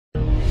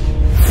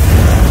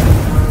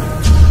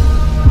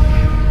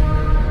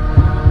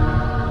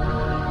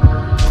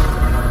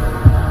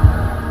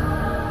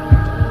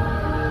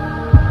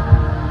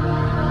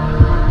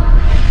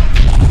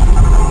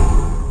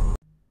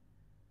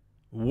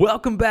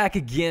Welcome back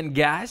again,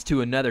 guys,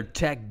 to another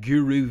Tech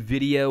Guru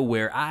video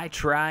where I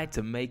try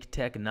to make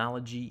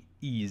technology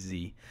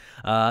easy.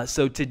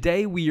 So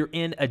today we are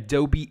in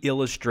Adobe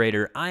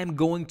Illustrator. I am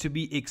going to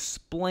be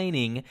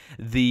explaining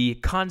the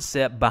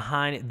concept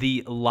behind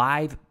the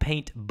Live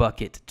Paint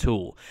Bucket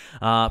tool.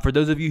 For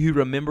those of you who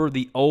remember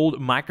the old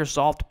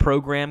Microsoft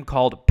program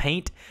called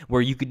Paint,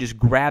 where you could just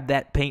grab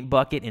that paint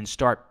bucket and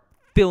start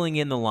filling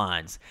in the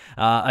lines.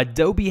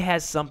 Adobe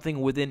has something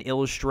within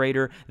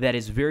Illustrator that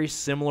is very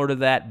similar to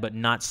that, but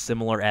not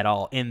similar at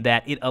all, in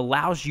that it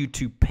allows you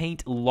to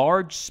paint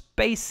large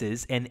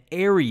spaces and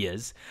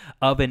areas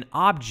of an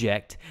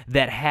object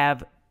that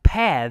have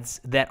paths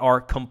that are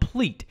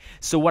complete.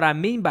 So what I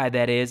mean by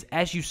that is,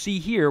 as you see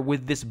here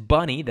with this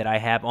bunny that I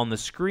have on the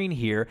screen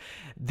here,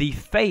 the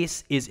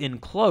face is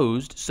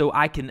enclosed so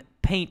I can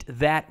paint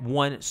that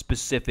one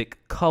specific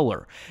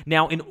color.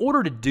 Now, in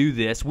order to do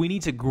this, we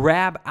need to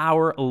grab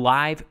our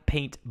Live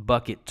Paint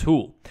Bucket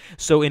tool.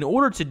 So in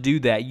order to do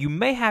that, you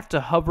may have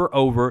to hover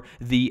over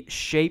the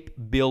Shape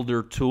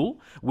Builder tool,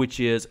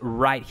 which is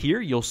right here.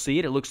 You'll see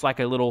it. It looks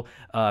like a little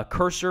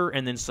cursor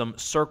and then some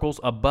circles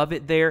above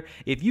it there.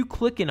 If you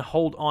click and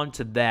hold on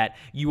to that,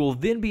 you will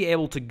then be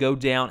able to go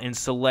down and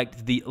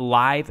select the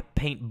Live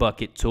Paint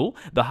Bucket tool.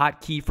 The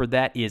hotkey for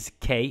that is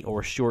K,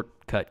 or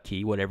shortcut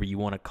key, whatever you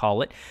want to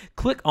call it.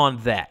 Click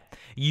on that.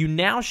 You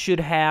now should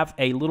have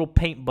a little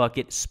paint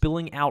bucket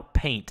spilling out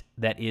paint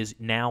that is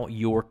now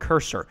your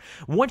cursor.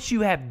 Once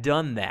you have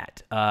done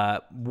that,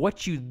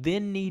 what you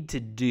then need to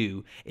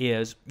do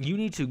is you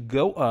need to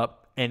go up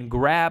and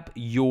grab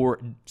your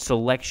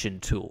selection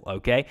tool,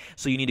 okay?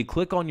 So you need to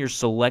click on your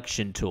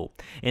selection tool,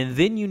 and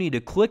then you need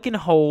to click and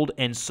hold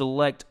and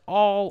select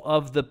all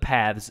of the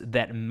paths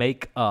that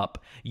make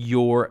up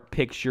your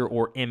picture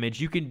or image.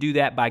 You can do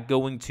that by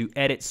going to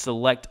Edit,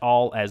 Select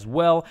All as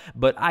well,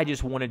 but I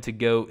just wanted to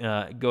go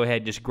ahead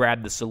and just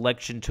grab the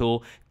selection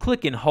tool,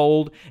 click and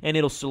hold, and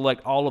it'll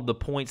select all of the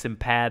points and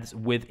paths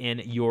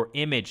within your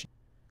image.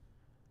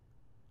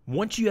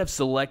 Once you have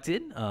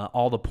selected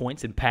all the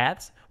points and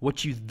paths,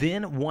 what you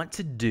then want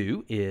to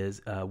do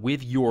is,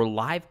 with your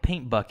Live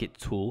Paint Bucket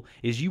tool,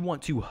 is you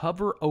want to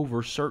hover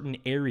over certain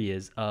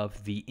areas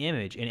of the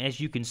image. And as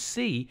you can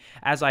see,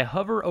 as I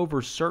hover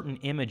over certain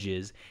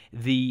images,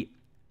 the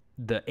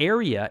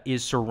area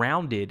is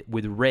surrounded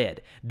with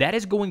red. That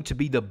is going to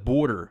be the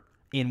border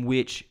in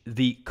which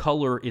the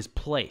color is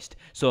placed.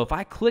 So if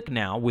I click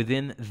now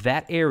within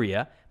that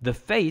area, the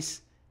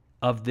face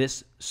of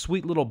this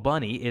sweet little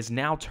bunny is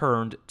now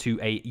turned to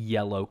a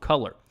yellow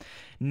color.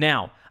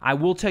 Now, I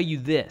will tell you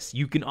this.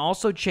 You can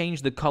also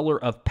change the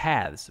color of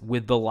paths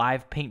with the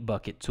Live Paint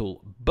Bucket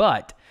tool,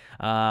 but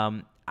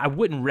I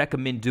wouldn't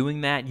recommend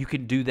doing that. You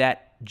can do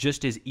that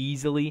just as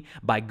easily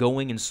by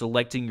going and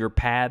selecting your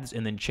paths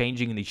and then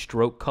changing the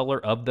stroke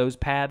color of those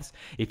paths.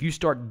 If you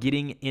start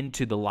getting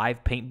into the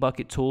Live Paint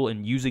Bucket tool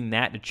and using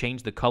that to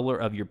change the color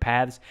of your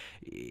paths,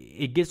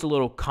 it gets a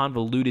little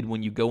convoluted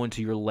when you go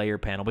into your layer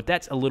panel, but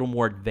that's a little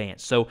more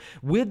advanced. So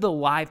with the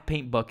Live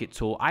Paint Bucket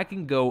tool, I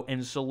can go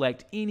and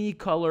select any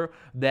color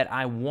that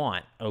I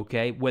want,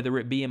 okay? Whether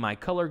it be in my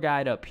color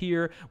guide up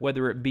here,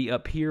 whether it be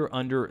up here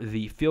under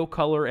the fill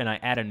color and I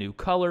add a new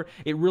color,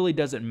 it really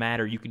doesn't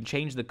matter. You can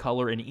change the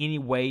color in any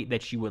way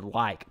that you would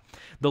like.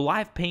 The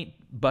Live Paint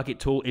Bucket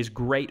tool is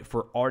great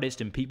for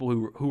artists and people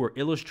who are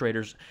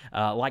illustrators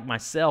like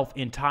myself,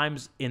 in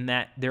times in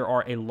that there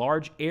are a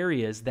large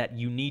areas that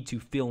you need to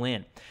fill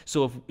in.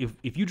 So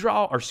if you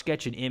draw or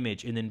sketch an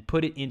image and then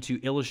put it into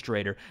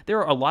Illustrator, there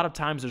are a lot of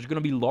times there's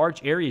going to be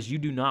large areas you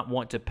do not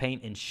want to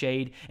paint and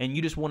shade, and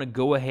you just want to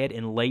go ahead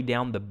and lay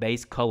down the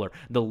base color.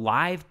 The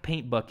Live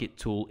Paint Bucket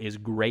tool is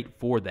great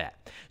for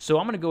that. So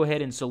I'm going to go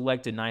ahead and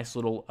select a nice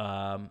little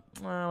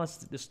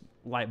this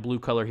light blue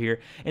color here,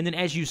 and then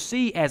as you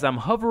see, as I'm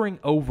hovering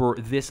over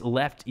this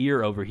left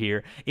ear over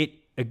here, it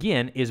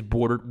again is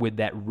bordered with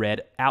that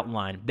red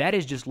outline. That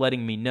is just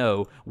letting me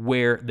know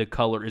where the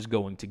color is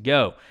going to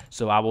go.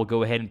 So I will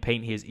go ahead and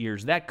paint his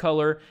ears that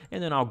color,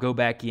 and then I'll go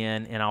back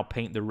in and I'll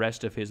paint the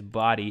rest of his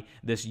body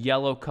this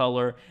yellow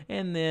color,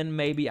 and then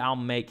maybe I'll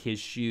make his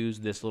shoes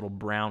this little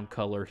brown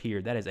color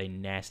here. That is a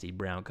nasty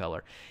brown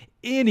color.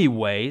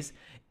 Anyways,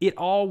 it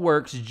all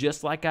works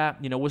just like I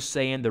was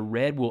saying. The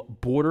red will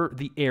border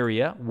the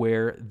area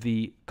where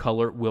the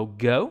color will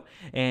go.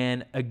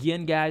 And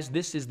again, guys,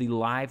 this is the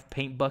Live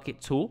Paint Bucket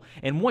tool.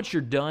 And once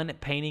you're done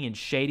painting and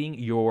shading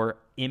your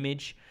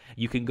image,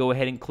 you can go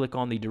ahead and click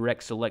on the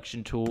direct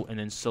selection tool and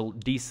then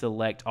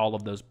deselect all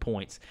of those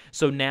points.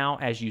 So now,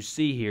 as you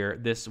see here,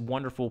 this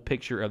wonderful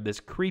picture of this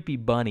creepy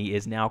bunny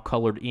is now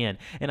colored in,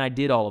 and I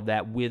did all of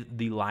that with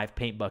the Live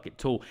Paint Bucket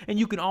tool. And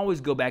you can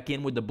always go back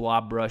in with the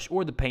blob brush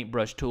or the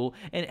paintbrush tool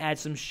and add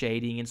some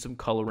shading and some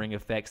coloring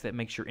effects that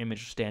makes your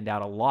image stand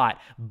out a lot.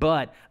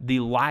 But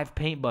the Live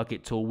Paint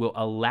Bucket tool will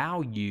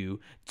allow you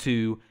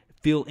to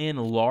fill in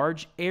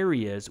large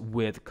areas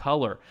with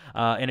color.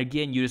 And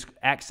again, you just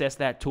access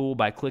that tool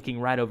by clicking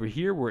right over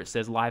here where it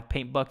says Live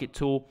Paint Bucket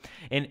tool.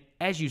 And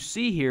as you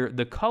see here,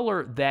 the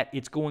color that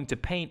it's going to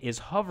paint is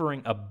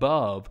hovering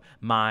above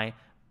my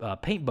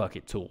paint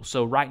bucket tool.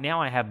 So right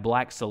now I have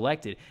black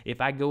selected.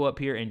 If I go up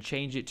here and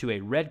change it to a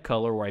red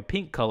color or a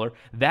pink color,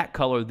 that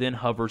color then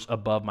hovers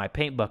above my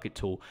paint bucket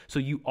tool. So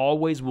you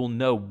always will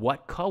know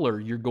what color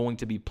you're going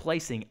to be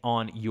placing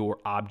on your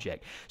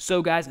object.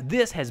 So guys,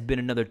 this has been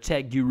another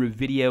Tech Guru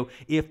video.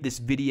 If this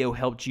video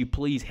helped you,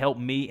 please help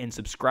me and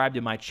subscribe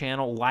to my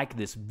channel, like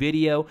this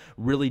video.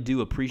 Really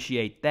do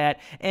appreciate that.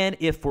 And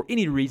if for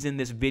any reason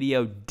this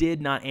video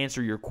did not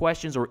answer your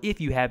questions, or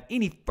if you have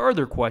any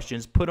further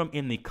questions, put them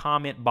in the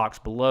comment box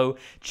below.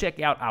 Check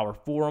out our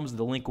forums.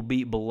 The link will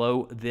be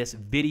below this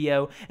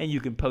video, and you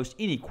can post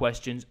any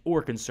questions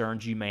or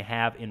concerns you may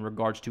have in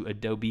regards to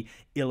Adobe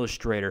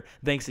Illustrator.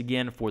 Thanks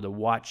again for the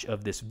watch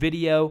of this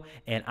video,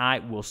 and I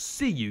will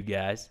see you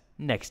guys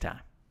next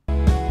time.